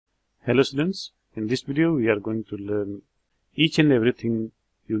Hello students, in this video we are going to learn each and everything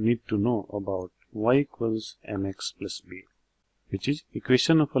you need to know about y equals mx plus b, which is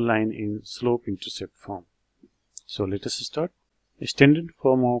equation of a line in slope-intercept form. So let us start. A standard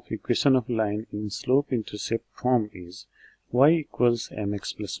form of equation of line in slope-intercept form is y equals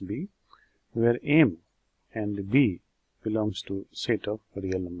mx plus b, where m and b belongs to set of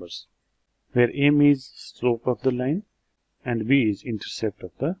real numbers, where m is slope of the line and b is intercept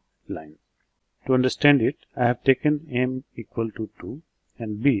of the line. To understand it, I have taken m equal to 2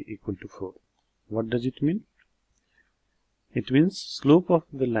 and b equal to 4. What does it mean? It means slope of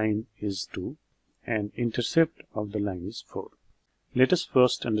the line is 2 and intercept of the line is 4. Let us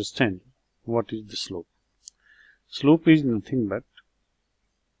first understand what is the slope. Slope is nothing but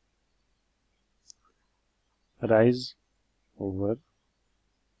rise over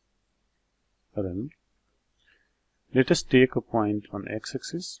run. Let us take a point on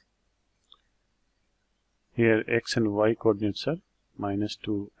x-axis. Here x and y coordinates are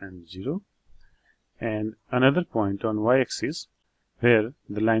 -2 and 0, and another point on y-axis where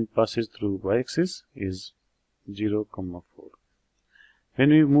the line passes through y-axis is 0, 4.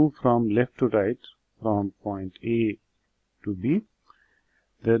 When we move from left to right from point A to B,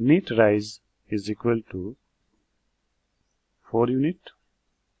 the net rise is equal to 4 unit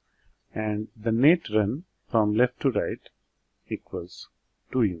and the net run from left to right equals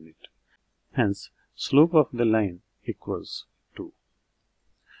 2 unit. Hence, slope of the line equals 2.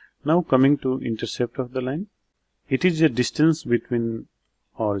 Now coming to intercept of the line, it is a distance between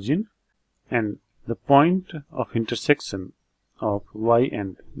origin and the point of intersection of y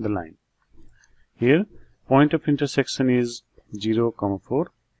and the line. Here, point of intersection is 0,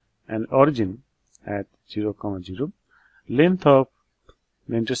 4 and origin at 0, 0. Length of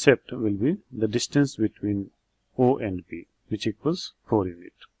the intercept will be the distance between O and B, which equals 4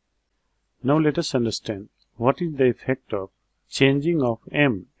 unit. Now let us understand what is the effect of changing of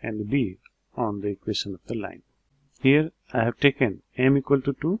m and b on the equation of the line. Here I have taken m equal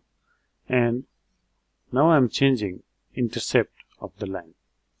to 2 and now I am changing intercept of the line.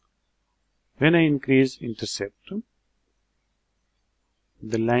 When I increase intercept,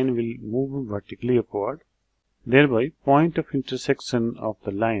 the line will move vertically upward, thereby point of intersection of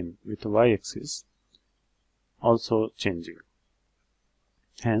the line with y-axis also changing.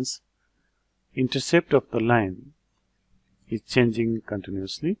 Hence, intercept of the line is changing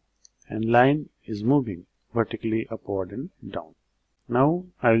continuously and line is moving vertically upward and down. Now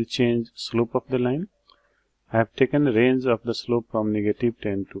I will change slope of the line. I have taken the range of the slope from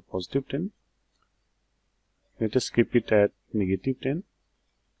 -10 to +10. Let us keep it at -10.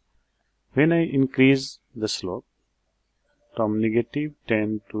 When I increase the slope from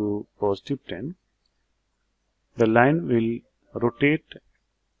 -10 to +10, the line will rotate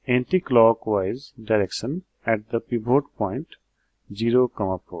anti-clockwise direction at the pivot point 0,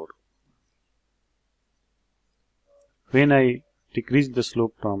 4. When I decrease the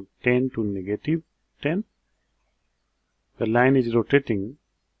slope from 10 to -10, the line is rotating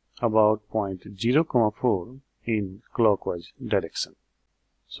about point 0, 4 in clockwise direction.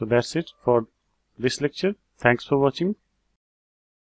 So that's it for this lecture. Thanks for watching.